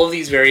where all of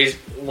these various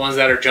ones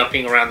that are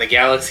jumping around the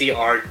galaxy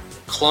are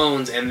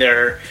clones, and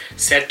they're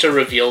set to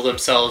reveal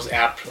themselves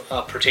at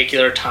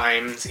particular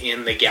times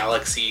in the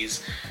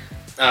galaxy's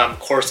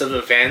course of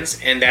events.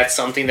 And that's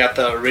something that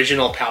the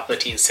original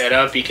Palpatine set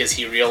up because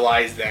he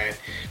realized that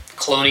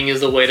cloning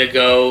is the way to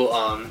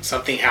go.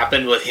 Something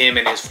happened with him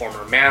and his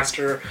former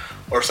master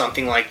or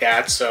something like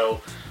that.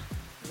 So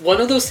one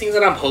of those things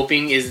that I'm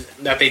hoping is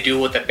that they do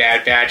with the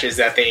Bad Batch is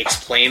that they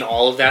explain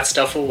all of that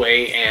stuff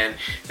away, and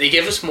they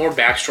give us more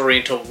backstory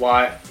into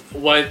what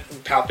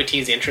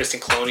Palpatine's interest in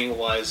cloning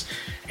was,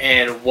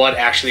 and what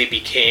actually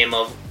became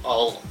of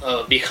all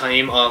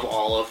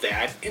of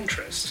that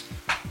interest.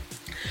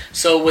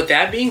 So with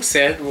that being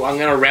said, I'm going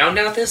to round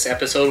out this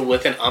episode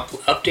with an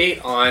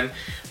update on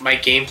my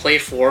gameplay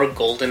for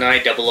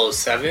GoldenEye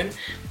 007.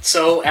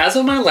 So as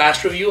of my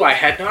last review, I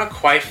had not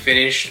quite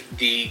finished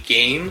the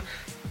game.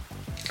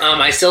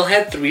 I still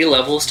had 3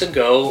 levels to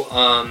go.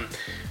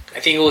 I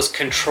think it was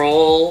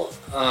Control,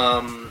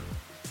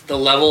 the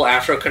level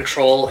after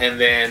Control, and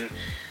then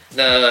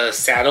the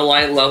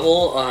satellite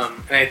level.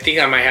 And I think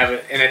I might have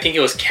it, and I think it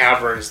was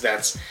Caverns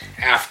that's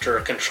after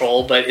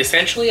Control. But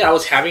essentially, I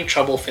was having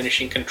trouble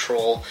finishing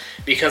Control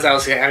because I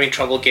was having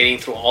trouble getting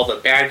through all the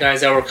bad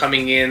guys that were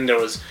coming in.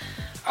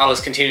 I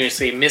was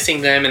continuously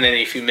missing them, and then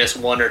if you miss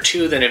 1 or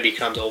 2, then it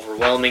becomes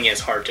overwhelming.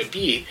 It's hard to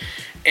beat.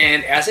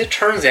 And as it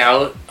turns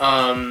out,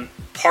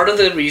 part of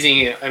the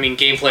reason,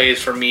 gameplay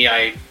is for me,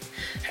 I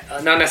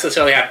not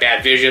necessarily have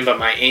bad vision, but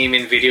my aim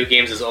in video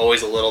games is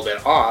always a little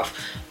bit off.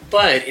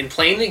 But in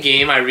playing the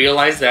game, I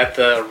realized that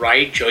the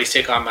right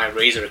joystick on my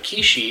Razer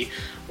Kishi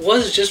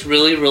was just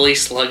really, really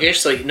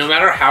sluggish. So no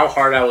matter how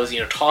hard I was,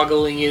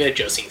 toggling it,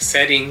 adjusting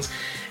settings,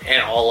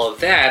 and all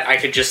of that, I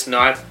could just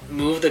not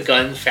move the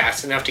gun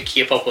fast enough to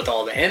keep up with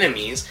all the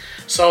enemies.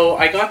 So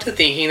I got to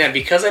thinking that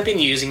because I've been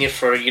using it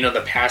for,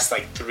 the past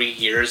 3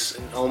 years,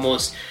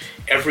 almost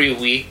every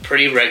week,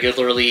 pretty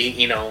regularly,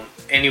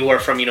 anywhere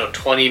from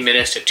 20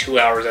 minutes to 2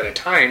 hours at a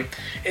time,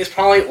 it's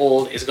probably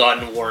old, it's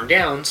gotten worn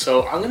down.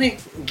 So I'm gonna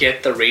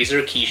get the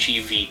Razer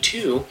Kishi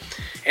V2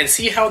 and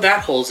see how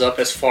that holds up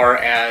as far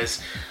as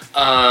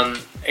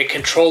a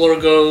controller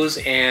goes,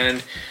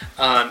 and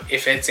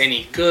if it's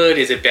any good,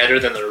 is it better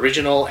than the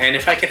original, and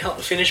if I can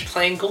help finish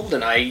playing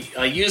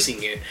GoldenEye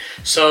using it.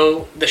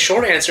 So the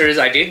short answer is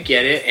I did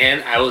get it,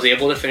 and I was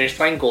able to finish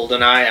playing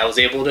GoldenEye. I was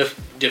able to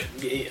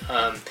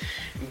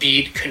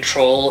beat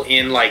Control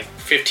in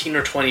 15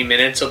 or 20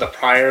 minutes. So the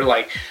prior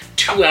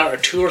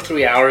 2 or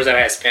 3 hours that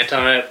I had spent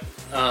on it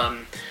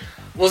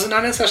was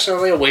not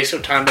necessarily a waste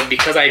of time, but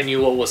because I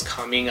knew what was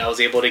coming, I was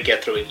able to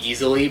get through it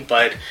easily.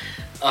 But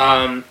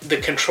the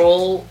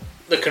controls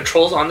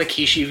on the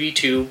Kishi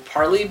V2,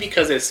 partly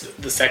because it's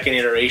the second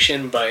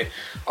iteration, but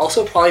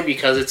also probably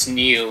because it's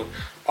new,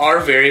 are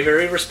very,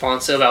 very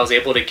responsive. I was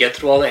able to get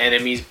through all the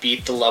enemies,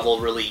 beat the level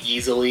really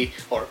easily,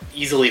 or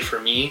easily for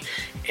me,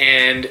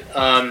 and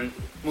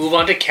move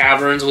on to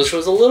Caverns, which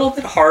was a little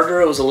bit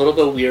harder. It was a little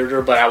bit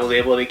weirder, but I was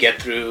able to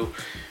get through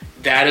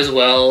that as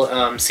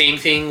well. Same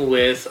thing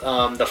with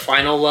the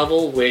final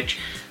level, which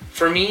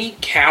for me,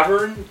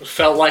 Cavern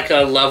felt like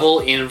a level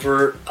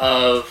invert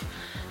of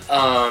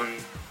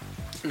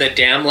the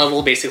dam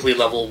level, basically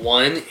level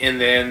 1, and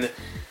then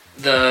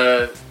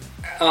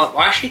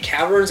actually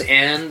Caverns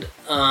and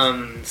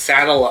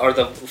Saddle, or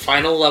the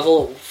final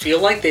level,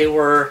 feel like they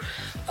were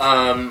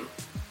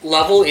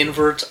level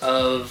inverts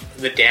of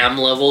the dam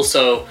level.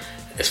 So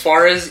as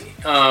far as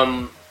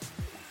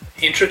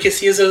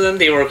intricacies of them,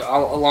 they were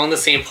along the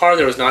same par.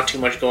 There was not too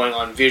much going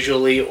on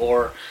visually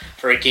or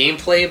for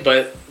gameplay,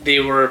 but they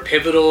were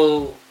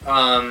pivotal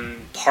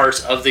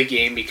parts of the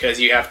game, because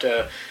you have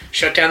to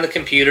shut down the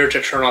computer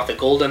to turn off the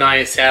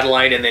GoldenEye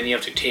satellite, and then you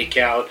have to take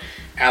out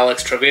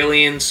Alex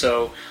Trevelyan.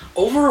 So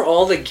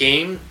overall, the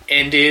game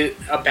ended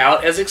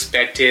about as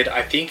expected.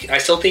 I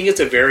still think it's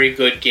a very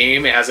good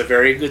game. It has a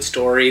very good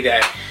story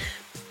that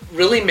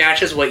really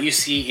matches what you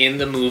see in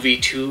the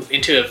movie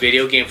into a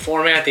video game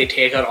format. They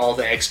take out all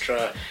the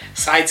extra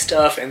side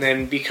stuff, and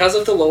then because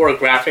of the lower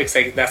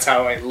graphics, that's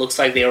how it looks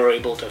like they were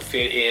able to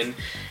fit in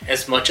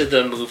as much of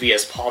the movie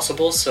as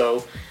possible.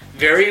 So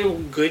very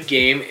good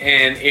game,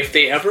 and if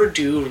they ever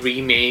do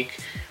remake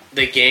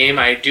the game,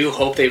 I do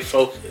hope if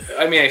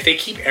they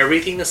keep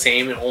everything the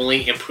same and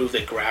only improve the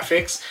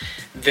graphics,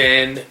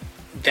 then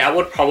that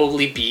would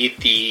probably be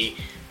the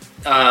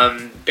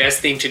best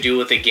thing to do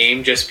with the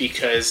game, just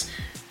because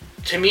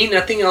to me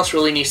nothing else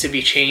really needs to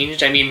be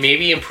changed.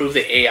 Maybe improve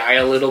the AI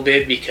a little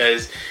bit,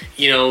 because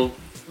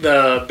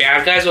the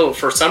bad guys will,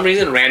 for some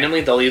reason,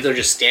 randomly they'll either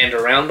just stand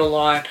around a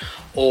lot,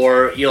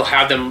 or you'll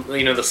have them,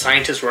 the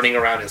scientists running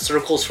around in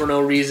circles for no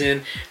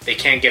reason. They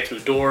can't get through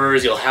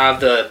doors. You'll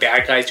have the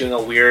bad guys doing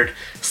a weird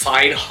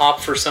side hop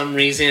for some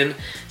reason.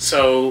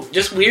 So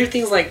just weird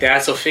things like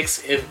that. So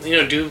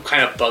do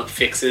kind of bug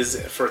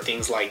fixes for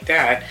things like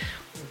that.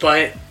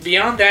 But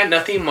beyond that,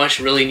 nothing much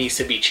really needs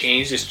to be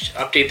changed. Just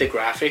update the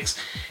graphics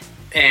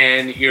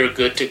and you're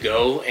good to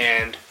go.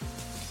 And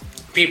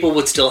people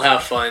would still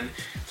have fun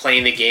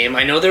playing the game.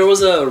 I know there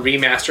was a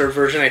remastered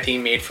version, I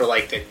think, made for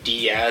the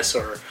DS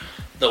or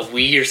the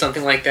Wii or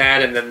something like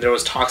that, and then there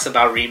was talks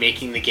about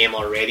remaking the game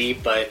already,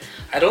 but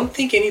I don't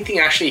think anything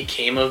actually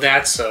came of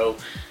that. So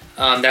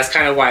that's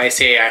kind of why I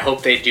say I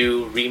hope they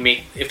do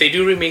remake. If they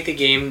do remake the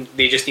game,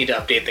 they just need to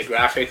update the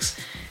graphics,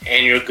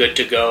 and you're good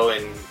to go,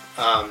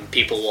 and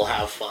people will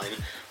have fun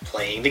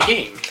playing the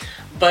game.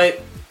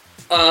 But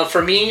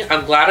for me,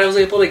 I'm glad I was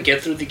able to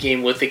get through the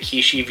game with the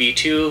Kishi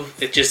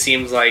V2. It just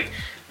seems like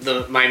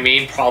my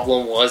main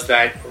problem was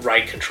that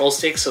right control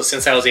stick. So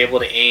since I was able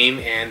to aim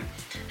and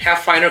have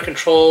finer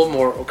controls,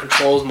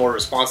 more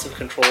responsive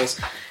controls,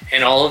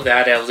 and all of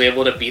that, I was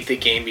able to beat the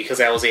game because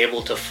I was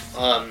able to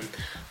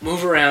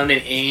move around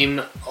and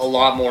aim a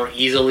lot more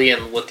easily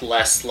and with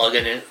less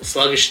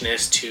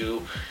sluggishness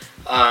to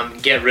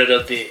get rid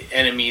of the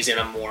enemies in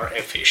a more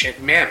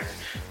efficient manner.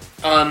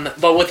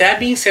 But with that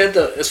being said,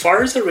 as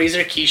far as the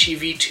Razer Kishi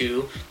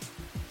V2,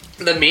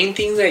 the main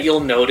thing that you'll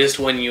notice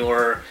when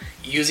you're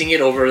using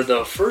it over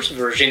the first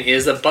version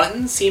is the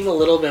buttons seem a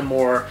little bit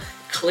more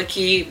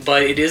clicky,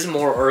 but it is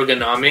more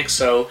ergonomic,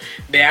 so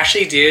they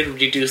actually did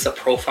reduce the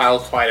profile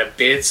quite a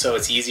bit, so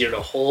it's easier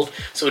to hold.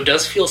 So it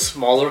does feel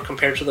smaller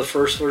compared to the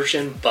first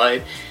version,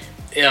 but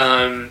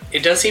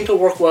it does seem to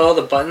work well.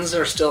 The buttons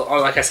are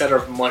like I said,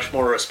 are much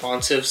more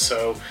responsive,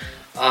 so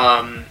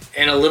and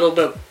a little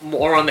bit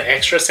more on the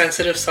extra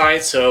sensitive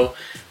side. So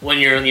when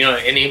you're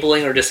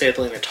enabling or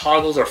disabling the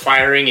toggles or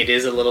firing, it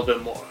is a little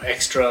bit more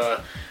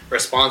extra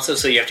responsive,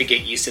 so you have to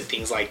get used to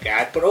things like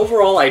that. But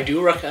overall, I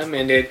do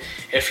recommend it.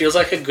 It feels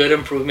like a good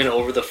improvement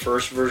over the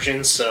first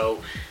version.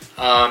 So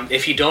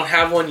if you don't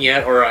have one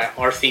yet or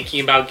are thinking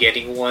about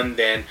getting one,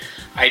 then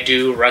I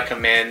do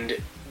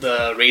recommend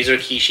the Razer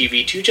Kishi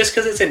V2 just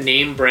because it's a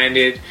name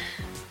branded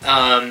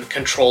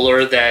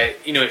controller that,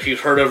 if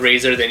you've heard of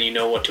Razer, then you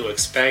know what to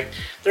expect.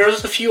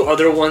 There's a few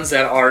other ones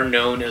that are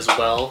known as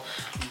well,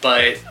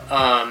 but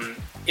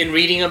in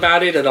reading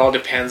about it, it all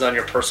depends on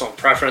your personal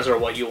preference or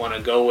what you want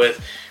to go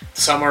with.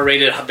 Some are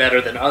rated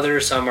better than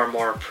others, some are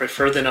more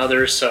preferred than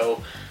others,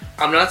 so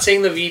I'm not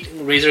saying the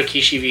Razer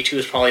Kishi V2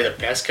 is probably the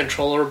best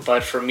controller,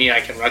 but for me, I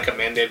can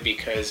recommend it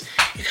because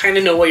you kind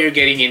of know what you're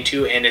getting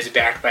into, and it's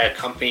backed by a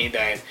company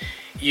that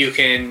you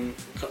can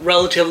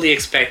relatively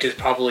expect is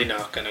probably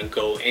not going to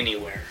go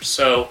anywhere.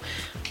 So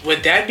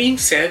with that being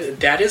said,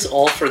 that is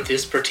all for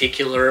this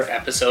particular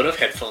episode of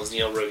Headphones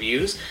Neil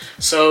Reviews.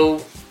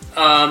 So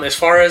as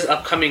far as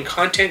upcoming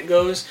content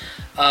goes,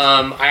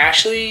 I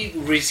actually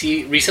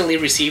recently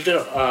received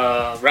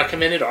a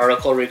recommended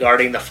article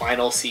regarding the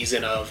final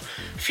season of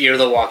Fear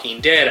the Walking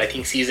Dead, I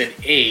think season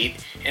 8,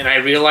 and I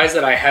realized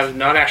that I have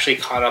not actually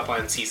caught up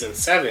on season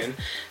 7.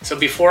 So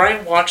before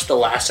I watched The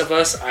Last of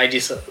Us, I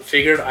just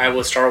figured I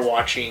would start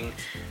watching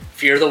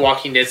Fear the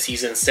Walking Dead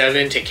season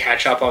 7 to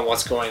catch up on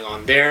what's going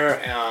on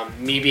there.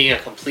 Me being a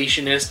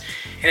completionist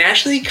and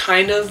actually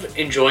kind of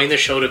enjoying the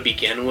show to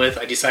begin with,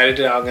 I decided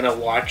that I'm going to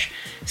watch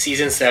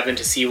season 7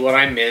 to see what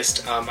I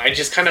missed. I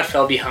just kind of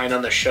fell behind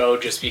on the show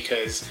just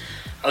because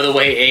of the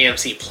way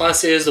AMC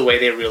Plus is, the way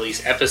they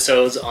release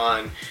episodes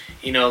on,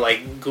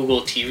 like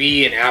Google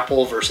TV and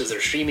Apple versus their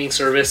streaming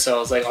service. So I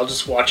was like, I'll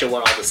just watch it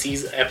when all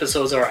the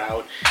episodes are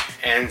out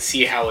and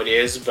see how it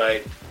is.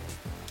 But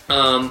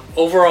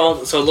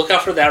overall, so look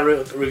out for that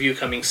review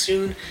coming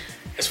soon.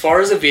 As far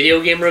as a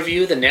video game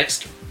review, the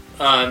next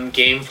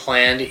game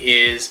planned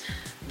is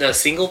the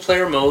single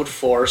player mode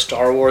for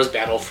Star Wars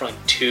Battlefront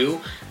 2.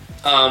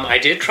 I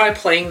did try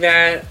playing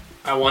that,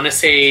 I want to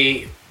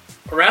say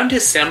around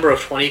December of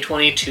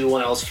 2022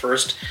 when I was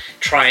first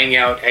trying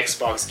out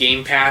Xbox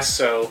Game Pass,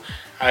 so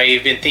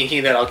I've been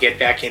thinking that I'll get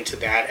back into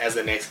that as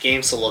the next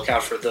game, so look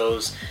out for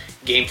those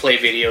gameplay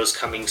videos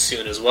coming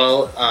soon as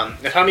well.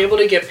 If I'm able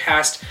to get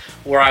past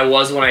where I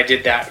was when I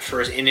did that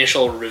first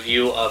initial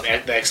review of the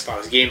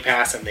Xbox Game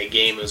Pass and the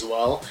game as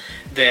well,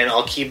 then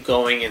I'll keep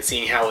going and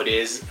seeing how it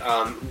is.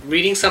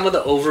 Reading some of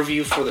the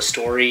overview for the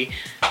story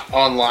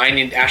online,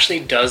 it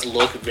actually does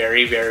look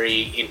very,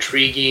 very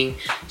intriguing,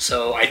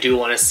 so I do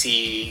want to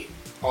see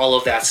all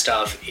of that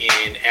stuff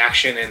in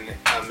action and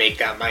make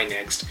that my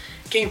next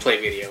gameplay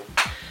video.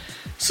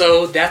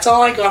 So that's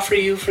all I got for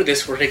you for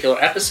this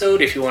particular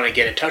episode. If you want to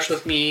get in touch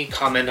with me,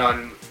 comment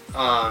on,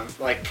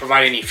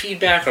 provide any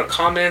feedback or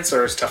comments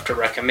or stuff to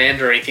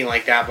recommend or anything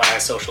like that via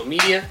social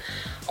media,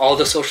 all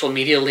the social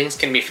media links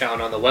can be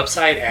found on the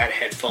website at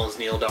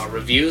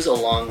headphonesneil.reviews,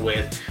 along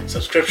with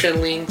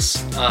subscription links,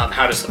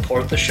 how to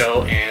support the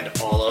show, and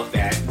all of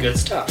that good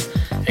stuff.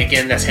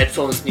 Again, that's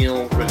Headphones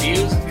Neil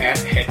Reviews at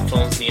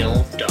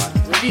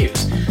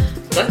headphonesneil.reviews.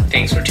 But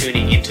thanks for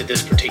tuning into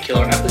this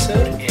particular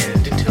episode,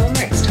 and until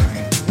next time.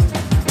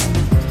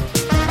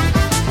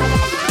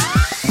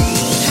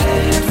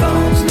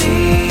 Headphones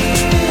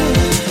Neil,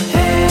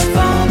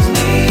 Headphones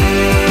Neil.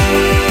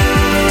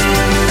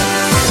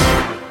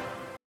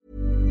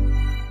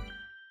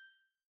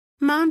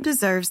 Mom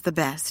deserves the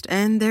best,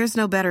 and there's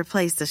no better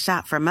place to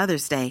shop for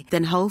Mother's Day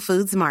than Whole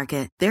Foods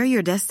Market. They're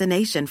your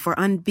destination for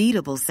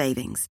unbeatable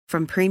savings,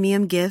 from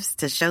premium gifts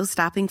to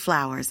show-stopping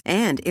flowers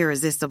and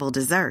irresistible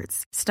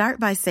desserts. Start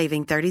by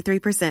saving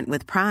 33%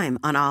 with Prime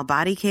on all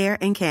body care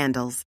and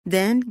candles.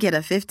 Then get a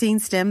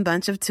 15-stem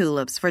bunch of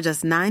tulips for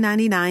just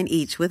 $9.99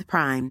 each with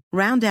Prime.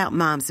 Round out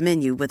Mom's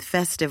menu with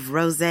festive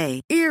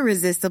rosé,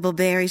 irresistible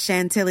berry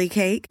chantilly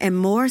cake, and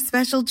more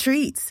special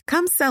treats.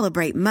 Come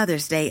celebrate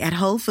Mother's Day at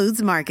Whole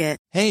Foods Market.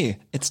 Hey,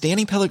 it's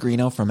Danny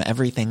Pellegrino from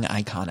Everything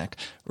Iconic.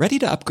 Ready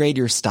to upgrade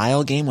your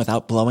style game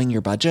without blowing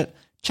your budget?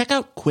 Check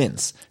out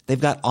Quince. They've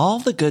got all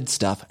the good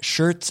stuff,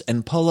 shirts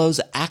and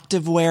polos,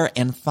 activewear,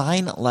 and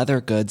fine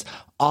leather goods,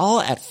 all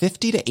at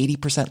 50 to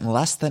 80%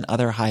 less than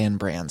other high-end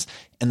brands.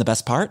 And the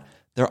best part?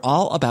 They're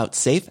all about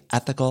safe,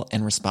 ethical,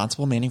 and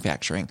responsible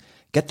manufacturing.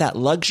 Get that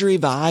luxury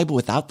vibe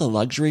without the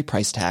luxury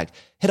price tag.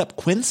 Hit up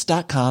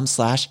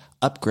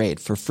quince.com/upgrade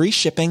for free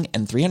shipping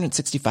and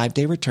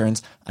 365-day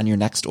returns on your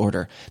next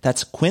order.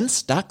 That's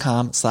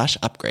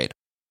quince.com/upgrade.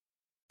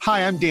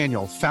 Hi, I'm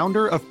Daniel,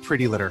 founder of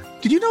Pretty Litter.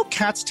 Did you know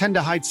cats tend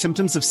to hide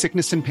symptoms of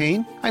sickness and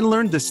pain? I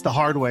learned this the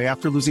hard way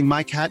after losing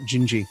my cat,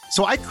 Gingy.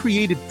 So I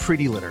created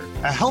Pretty Litter,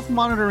 a health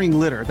monitoring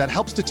litter that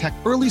helps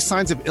detect early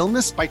signs of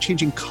illness by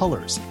changing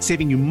colors,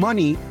 saving you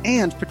money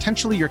and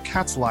potentially your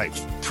cat's life.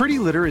 Pretty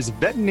Litter is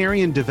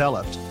veterinarian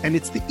developed, and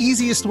it's the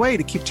easiest way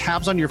to keep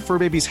tabs on your fur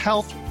baby's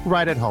health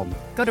right at home.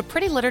 Go to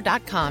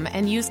prettylitter.com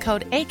and use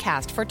code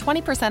ACAST for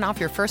 20% off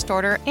your first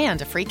order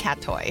and a free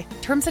cat toy.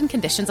 Terms and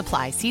conditions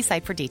apply. See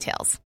site for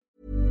details.